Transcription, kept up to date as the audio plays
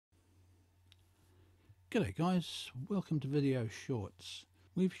G'day guys, welcome to Video Shorts.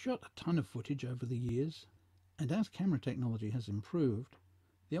 We've shot a ton of footage over the years, and as camera technology has improved,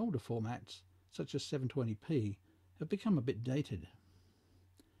 the older formats, such as 720p, have become a bit dated.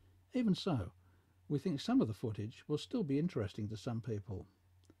 Even so, we think some of the footage will still be interesting to some people.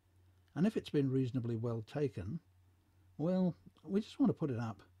 And if it's been reasonably well taken, well, we just want to put it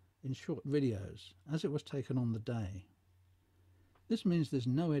up in short videos, as it was taken on the day. This means there's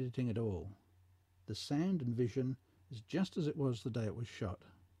no editing at all. The sound and vision is just as it was the day it was shot.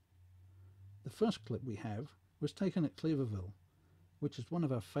 The first clip we have was taken at Cleaverville, which is one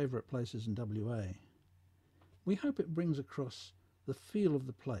of our favourite places in WA. We hope it brings across the feel of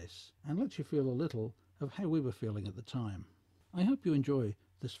the place and lets you feel a little of how we were feeling at the time. I hope you enjoy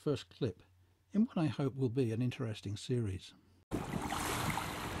this first clip in what I hope will be an interesting series.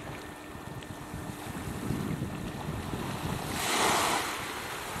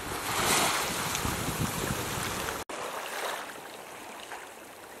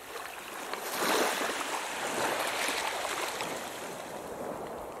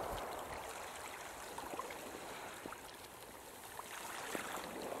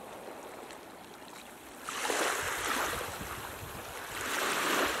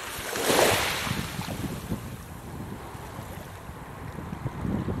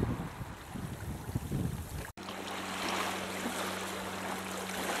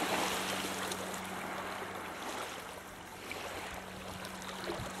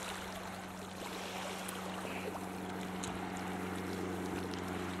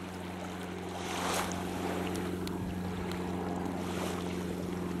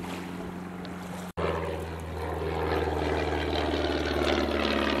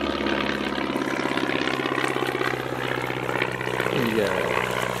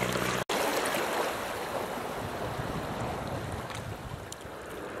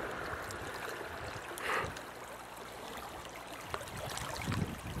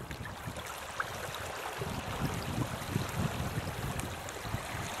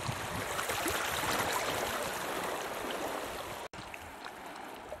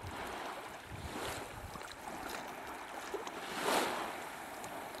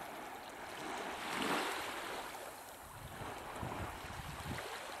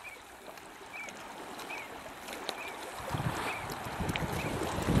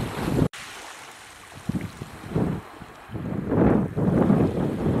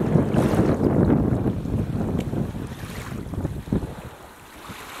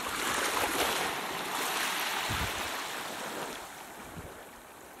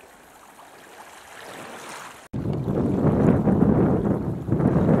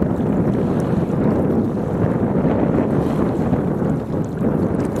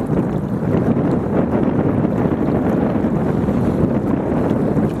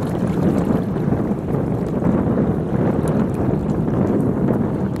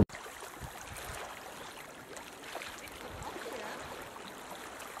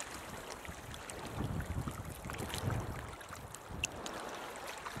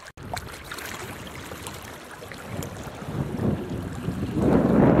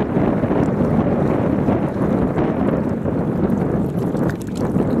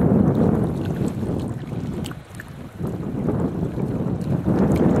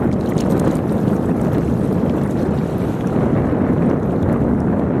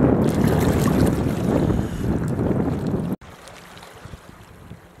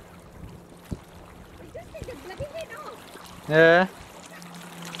 Yeah.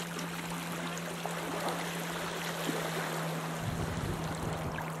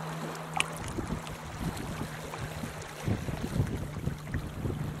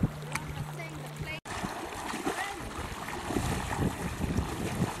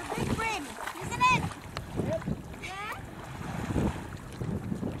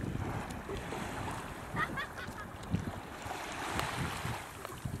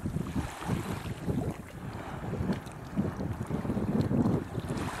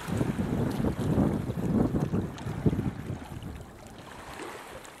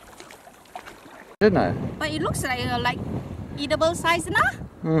 Didn't I? But it looks like eatable size, no?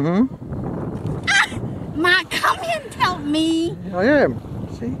 Mm-hmm. Ah! Ma, come here and tell me. I am.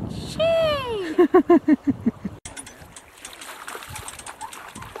 See? Shit.